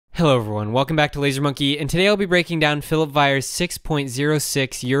Hello everyone, welcome back to Laser Monkey, and today I'll be breaking down Philipp Weyer's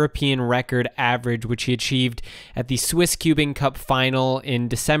 6.06 European record average, which he achieved at the Swisscubing Cup final in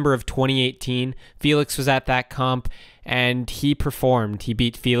December of 2018. Felix was at that comp, and he performed. He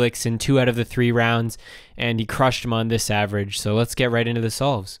beat Felix in 2 out of the 3 rounds, and he crushed him on this average. So let's get right into the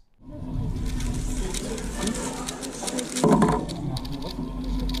solves.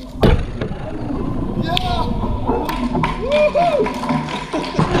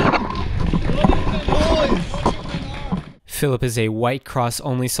 Philip is a white cross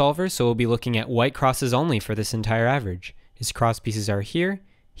only solver, so we'll be looking at white crosses only for this entire average. His cross pieces are here,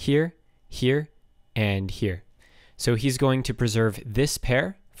 here, here, and here. So he's going to preserve this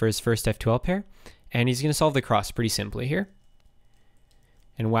pair for his first F12 pair, and he's going to solve the cross pretty simply here.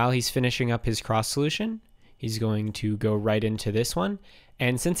 And while he's finishing up his cross solution, he's going to go right into this one.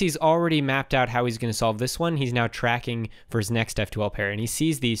 And since he's already mapped out how he's going to solve this one, he's now tracking for his next F12 pair, and he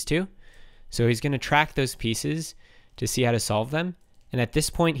sees these two. So he's going to track those pieces to see how to solve them. And at this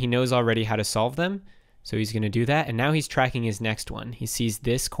point, he knows already how to solve them. So he's going to do that. And now he's tracking his next one. He sees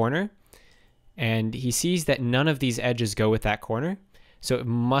this corner, and he sees that none of these edges go with that corner. So it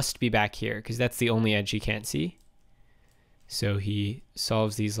must be back here, because that's the only edge he can't see. So he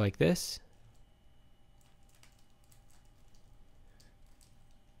solves these like this.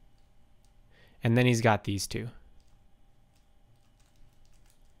 And then he's got these two.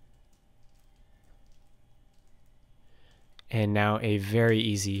 And now a very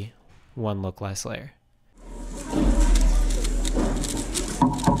easy one look less layer.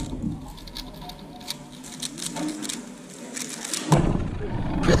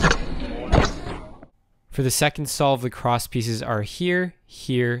 For the second solve, the cross pieces are here,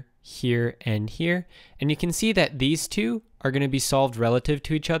 here, here, and here. And you can see that these two are going to be solved relative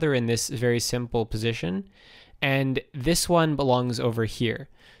to each other in this very simple position. And this one belongs over here.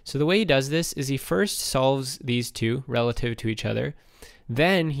 So the way he does this is he first solves these two relative to each other.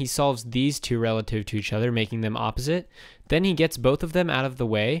 Then he solves these two relative to each other, making them opposite. Then he gets both of them out of the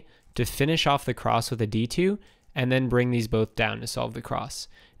way to finish off the cross with a D2, and then bring these both down to solve the cross.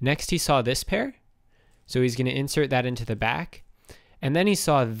 Next, he saw this pair. So he's going to insert that into the back. And then he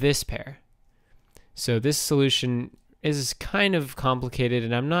saw this pair. So this solution is kind of complicated,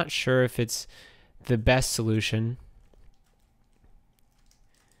 and I'm not sure if it's the best solution.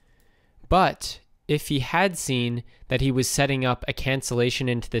 But if he had seen that he was setting up a cancellation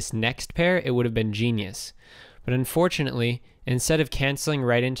into this next pair, it would have been genius. But unfortunately, instead of canceling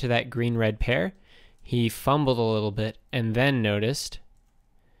right into that green-red pair, he fumbled a little bit and then noticed.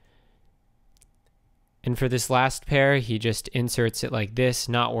 And for this last pair, he just inserts it like this,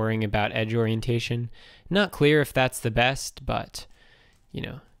 not worrying about edge orientation. Not clear if that's the best, but, you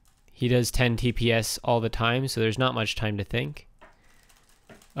know, he does 10 TPS all the time, so there's not much time to think.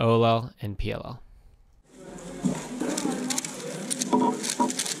 OLL and PLL.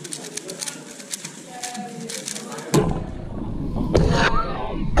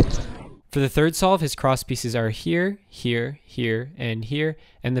 For the third solve, his cross pieces are here, here, here, and here,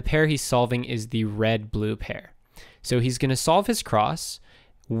 and the pair he's solving is the red-blue pair. So he's going to solve his cross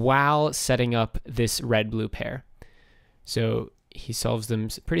while setting up this red-blue pair. So he solves them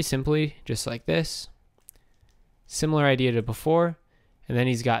pretty simply, just like this. Similar idea to before. And then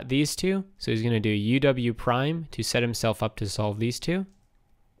he's got these two, so he's going to do UW prime to set himself up to solve these two.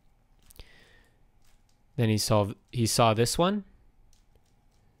 Then he saw this one,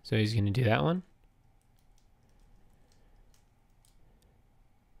 so he's going to do that one.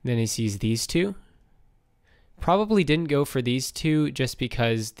 Then he sees these two. Probably didn't go for these two just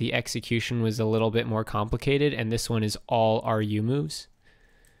because the execution was a little bit more complicated, and this one is all RU moves.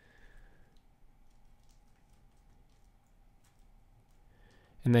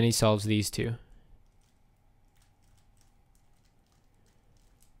 And then he solves these two.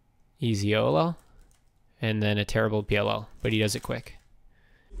 Easy OLL, and then a terrible PLL, but he does it quick.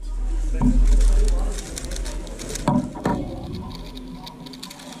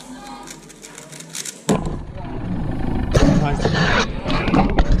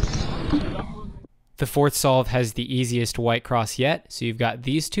 The fourth solve has the easiest white cross yet, so you've got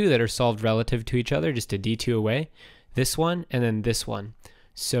these two that are solved relative to each other, just a D2 away, this one, and then this one.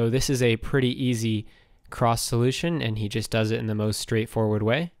 So this is a pretty easy cross solution, and he just does it in the most straightforward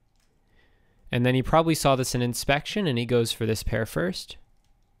way. And then he probably saw this in inspection, and he goes for this pair first.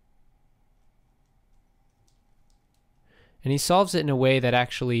 And he solves it in a way that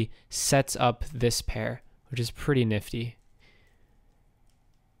actually sets up this pair, which is pretty nifty.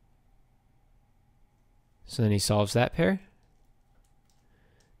 So then he solves that pair.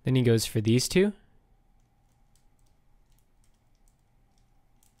 Then he goes for these two.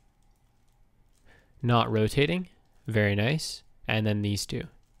 not rotating. Very nice. And then these two.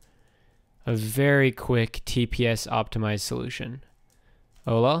 A very quick TPS optimized solution.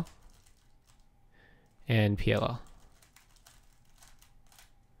 OLL and PLL.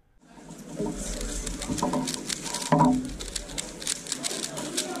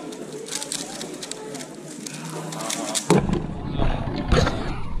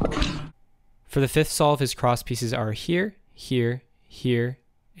 For the fifth solve, his cross pieces are here, here, here,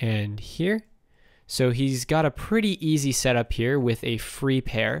 and here. So he's got a pretty easy setup here with a free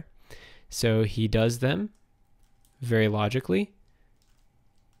pair. So he does them very logically.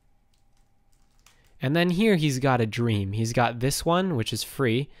 And then here he's got a dream. He's got this one, which is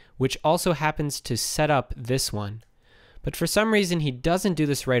free, which also happens to set up this one. But for some reason, he doesn't do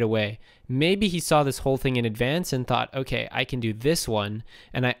this right away. Maybe he saw this whole thing in advance and thought, okay, I can do this one,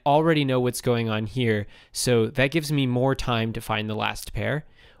 and I already know what's going on here, so that gives me more time to find the last pair.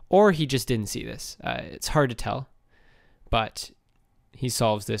 Or he just didn't see this. It's hard to tell, but he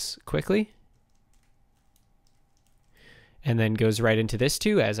solves this quickly. And then goes right into this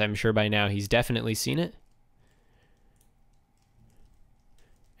too, as I'm sure by now he's definitely seen it.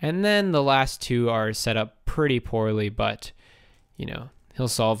 And then the last two are set up pretty poorly, but, you know, he'll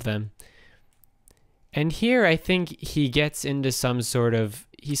solve them. And here I think he gets into some sort of,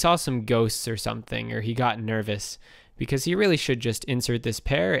 he saw some ghosts or something, or he got nervous, because he really should just insert this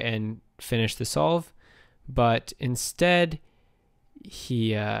pair and finish the solve. But instead,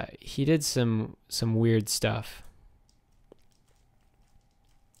 he did some weird stuff.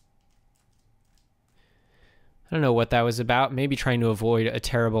 I don't know what that was about, maybe trying to avoid a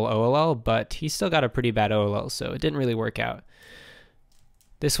terrible OLL, but he still got a pretty bad OLL, so it didn't really work out.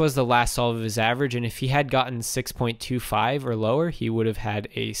 This was the last solve of his average, and if he had gotten 6.25 or lower, he would have had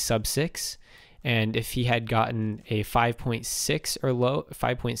a sub 6. And if he had gotten a 5.6 or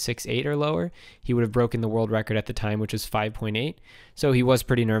 5.68 or lower, he would have broken the world record at the time, which was 5.8. So he was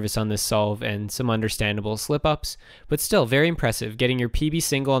pretty nervous on this solve and some understandable slip-ups, but still very impressive. Getting your PB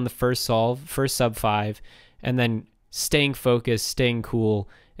single on the first solve, first sub 5, and then staying focused, staying cool,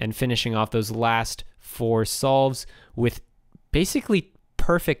 and finishing off those last 4 solves with basically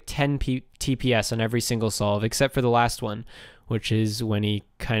perfect 10 TPS on every single solve, except for the last one, which is when he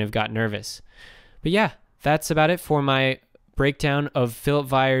kind of got nervous. But yeah, that's about it for my breakdown of Philipp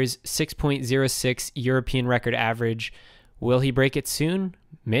Weyer's 6.06 European record average. Will he break it soon?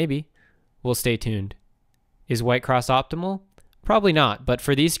 Maybe. We'll stay tuned. Is White Cross optimal? Probably not, but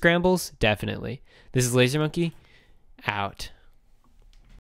for these scrambles, definitely. This is Laser Monkey, out.